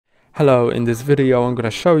Hello, in this video I'm gonna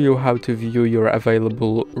show you how to view your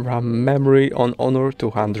available RAM memory on Honor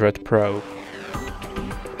 200 Pro.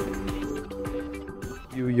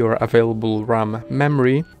 View your available RAM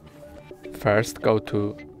memory. First go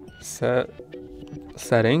to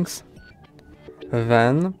Settings,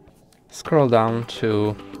 then scroll down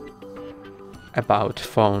to About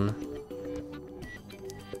Phone.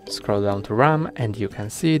 Scroll down to RAM and you can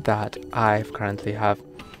see that I currently have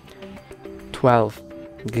 12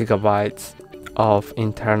 gigabytes of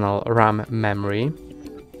internal RAM memory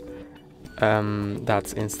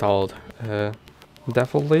that's installed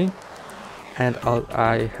defaultly, and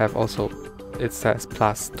I have also, it says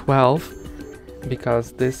plus 12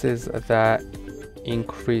 because this is the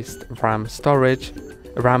increased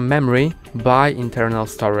RAM memory by internal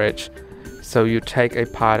storage. So you take a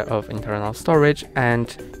part of internal storage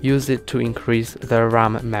and use it to increase the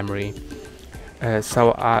RAM memory.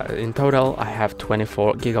 In total I have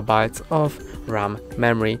 24 gigabytes of RAM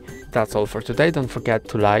memory. That's all for today. Don't forget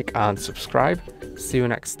to like and subscribe. See you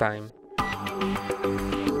next time.